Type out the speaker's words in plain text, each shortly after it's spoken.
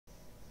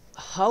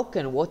How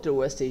can water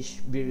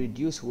wastage be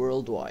reduced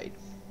worldwide?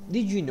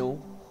 Did you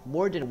know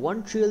more than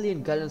 1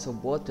 trillion gallons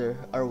of water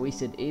are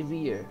wasted every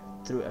year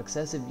through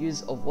excessive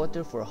use of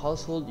water for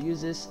household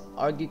uses,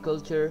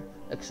 agriculture,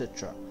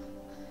 etc.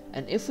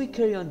 And if we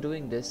carry on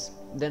doing this,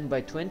 then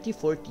by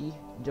 2040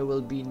 there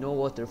will be no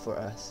water for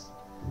us.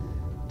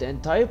 The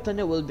entire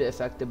planet will be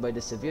affected by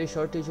the severe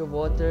shortage of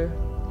water.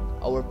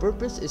 Our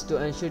purpose is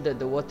to ensure that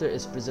the water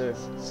is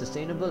preserved,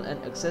 sustainable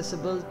and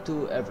accessible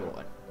to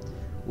everyone.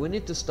 We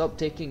need to stop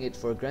taking it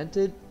for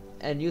granted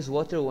and use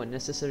water when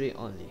necessary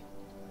only.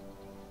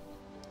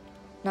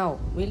 Now,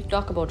 we'll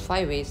talk about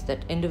 5 ways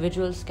that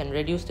individuals can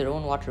reduce their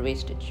own water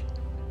wastage.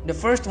 The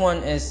first one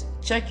is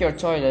check your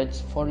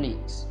toilets for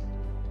leaks.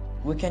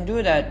 We can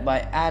do that by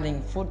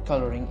adding food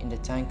coloring in the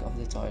tank of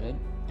the toilet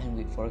and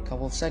wait for a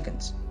couple of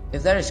seconds.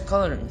 If there is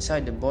color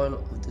inside the bowl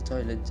of the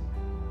toilet,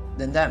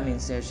 then that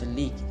means there's a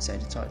leak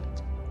inside the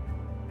toilet.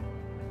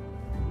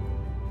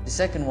 The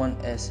second one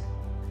is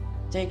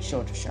take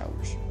shorter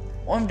showers.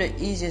 One of the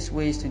easiest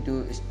ways to do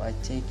is by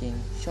taking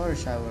shorter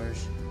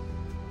showers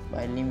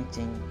by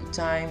limiting the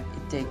time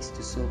it takes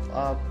to soak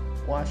up,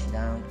 wash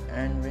down,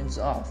 and rinse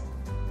off.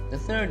 The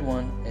third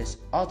one is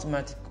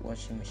automatic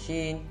washing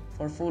machine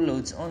for full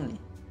loads only.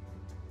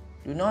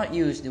 Do not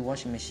use the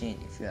washing machine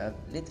if you have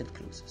little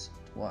clothes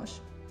to wash,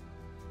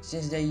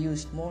 since they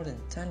use more than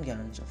 10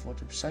 gallons of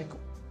water per cycle.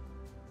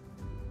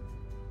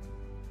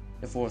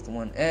 The fourth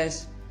one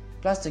is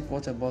plastic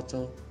water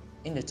bottle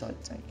in the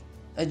toilet tank.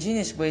 A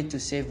genius way to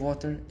save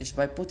water is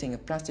by putting a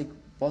plastic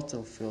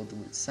bottle filled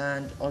with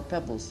sand or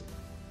pebbles.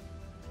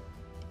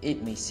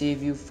 It may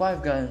save you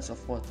 5 gallons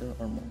of water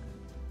or more.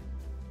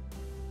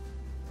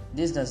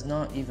 This does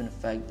not even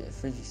affect the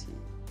efficiency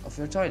of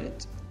your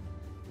toilet.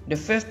 The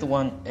fifth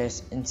one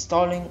is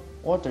installing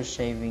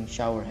water-saving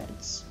shower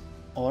heads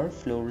or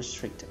flow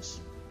restrictors.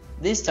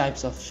 These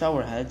types of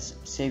shower heads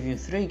save you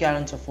 3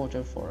 gallons of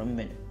water for a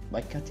minute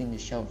by cutting the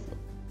shower flow.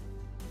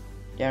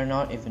 They are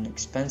not even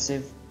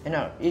expensive and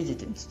are easy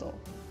to install.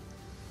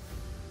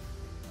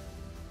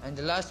 And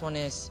the last one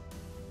is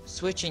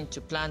switching to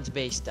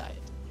plant-based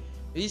diet.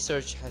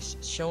 Research has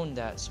shown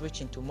that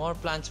switching to more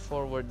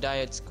plant-forward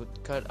diets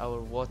could cut our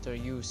water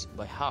use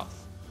by half.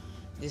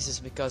 This is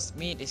because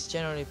meat is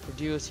generally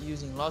produced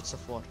using lots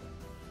of water.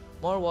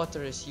 More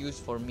water is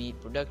used for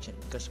meat production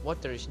because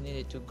water is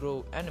needed to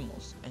grow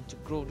animals and to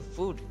grow the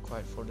food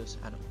required for those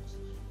animals.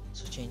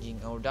 So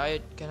changing our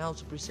diet can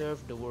also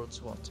preserve the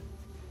world's water.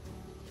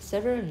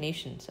 Several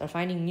nations are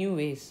finding new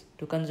ways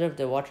to conserve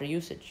their water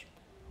usage.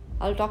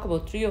 I'll talk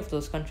about 3 of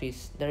those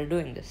countries that are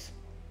doing this.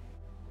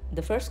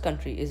 The first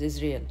country is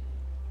Israel.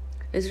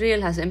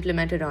 Israel has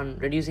implemented on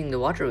reducing the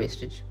water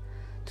wastage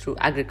through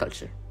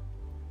agriculture.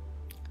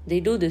 They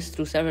do this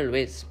through several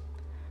ways.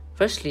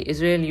 Firstly,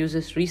 Israel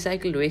uses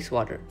recycled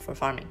wastewater for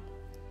farming.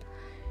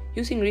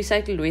 Using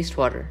recycled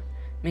wastewater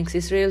makes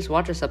Israel's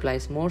water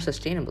supplies more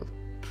sustainable.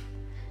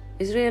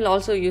 Israel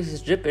also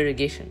uses drip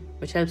irrigation,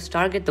 which helps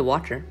target the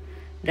water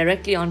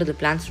directly onto the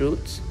plant's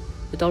roots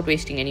without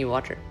wasting any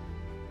water.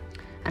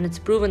 And it's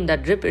proven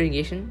that drip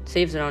irrigation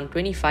saves around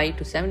 25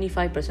 to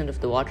 75% of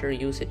the water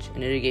usage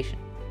in irrigation.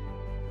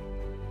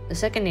 The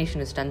second nation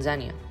is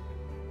Tanzania.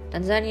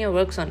 Tanzania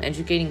works on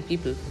educating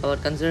people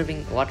about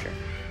conserving water.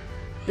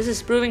 This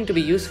is proving to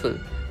be useful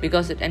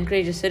because it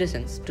encourages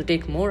citizens to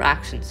take more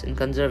actions in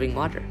conserving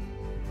water.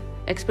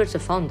 Experts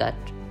have found that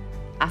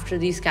after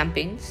these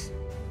campaigns,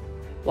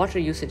 water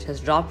usage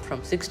has dropped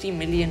from 60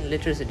 million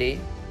liters a day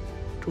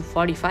to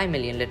 45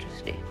 million liters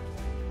a day.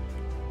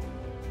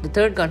 The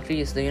third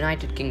country is the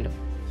United Kingdom.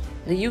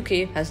 The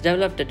UK has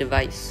developed a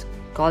device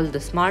called the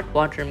Smart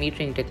Water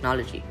Metering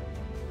Technology.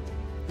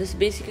 This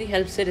basically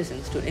helps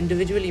citizens to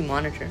individually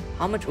monitor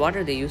how much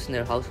water they use in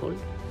their household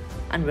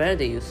and where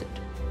they use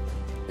it.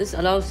 This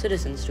allows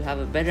citizens to have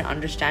a better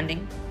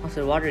understanding of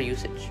their water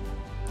usage,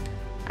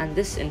 and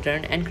this in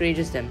turn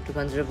encourages them to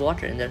conserve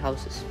water in their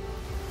houses.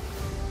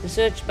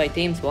 Research by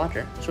Thames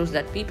Water shows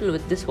that people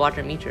with this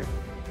water meter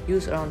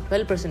use around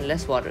 12%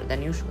 less water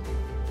than usual.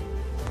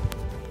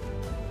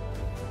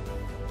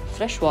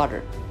 Fresh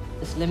water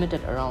is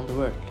limited around the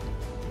world,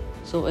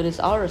 so it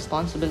is our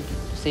responsibility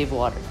to save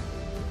water,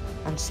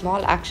 and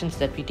small actions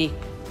that we take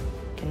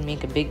can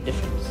make a big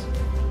difference.